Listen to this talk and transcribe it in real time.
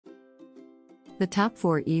The top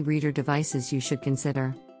 4 e-reader devices you should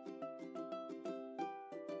consider.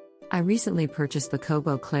 I recently purchased the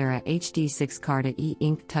Kobo Clara HD6 Carta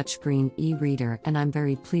e-ink touchscreen e-reader and I'm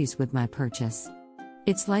very pleased with my purchase.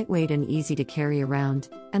 It's lightweight and easy to carry around,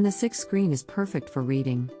 and the 6th screen is perfect for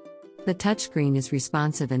reading. The touchscreen is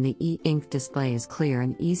responsive and the e-ink display is clear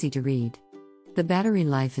and easy to read. The battery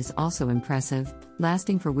life is also impressive,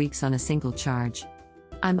 lasting for weeks on a single charge.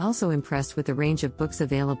 I'm also impressed with the range of books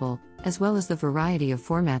available, as well as the variety of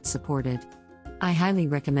formats supported. I highly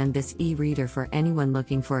recommend this e-reader for anyone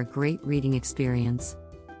looking for a great reading experience.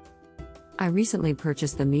 I recently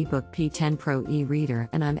purchased the Meebook P10 Pro e-reader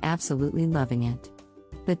and I'm absolutely loving it.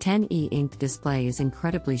 The 10 e-ink display is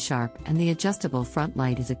incredibly sharp and the adjustable front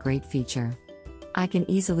light is a great feature. I can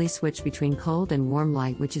easily switch between cold and warm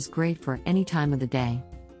light, which is great for any time of the day.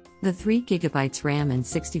 The 3GB RAM and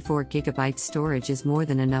 64GB storage is more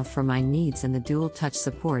than enough for my needs and the dual touch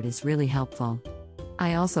support is really helpful.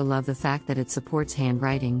 I also love the fact that it supports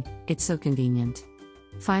handwriting, it's so convenient.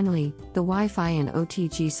 Finally, the Wi-Fi and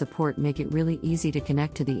OTG support make it really easy to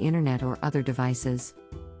connect to the internet or other devices.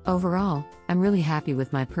 Overall, I'm really happy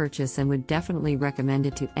with my purchase and would definitely recommend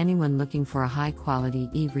it to anyone looking for a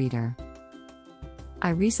high-quality e-reader. I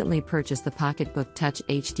recently purchased the PocketBook Touch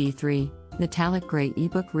HD3 metallic gray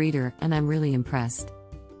ebook reader and I'm really impressed.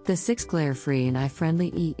 The 6 glare-free and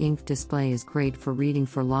eye-friendly e-ink display is great for reading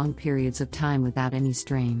for long periods of time without any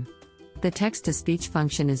strain. The text-to-speech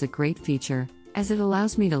function is a great feature, as it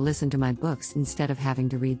allows me to listen to my books instead of having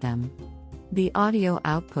to read them. The audio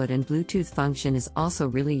output and Bluetooth function is also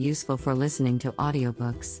really useful for listening to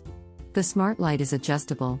audiobooks. The SMARTlight is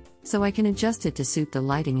adjustable, so I can adjust it to suit the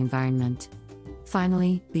lighting environment.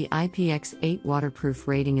 Finally, the IPX8 waterproof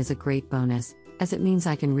rating is a great bonus, as it means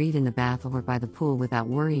I can read in the bath or by the pool without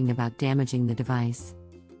worrying about damaging the device.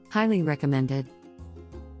 Highly recommended.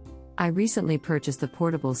 I recently purchased the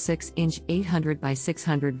portable 6-inch 800 by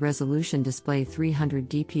 600 resolution display 300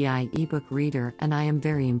 dpi ebook reader and I am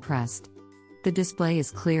very impressed. The display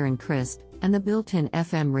is clear and crisp, and the built-in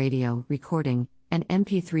FM radio, recording, and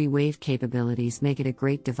MP3 wave capabilities make it a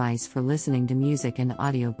great device for listening to music and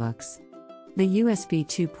audiobooks. The USB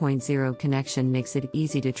 2.0 connection makes it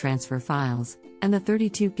easy to transfer files, and the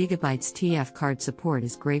 32GB TF card support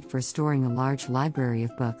is great for storing a large library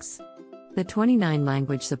of books. The 29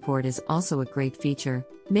 language support is also a great feature,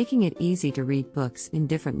 making it easy to read books in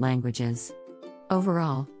different languages.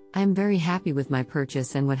 Overall, I am very happy with my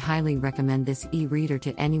purchase and would highly recommend this e-reader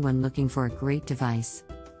to anyone looking for a great device.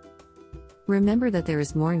 Remember that there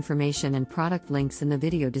is more information and product links in the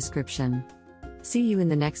video description. See you in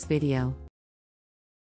the next video.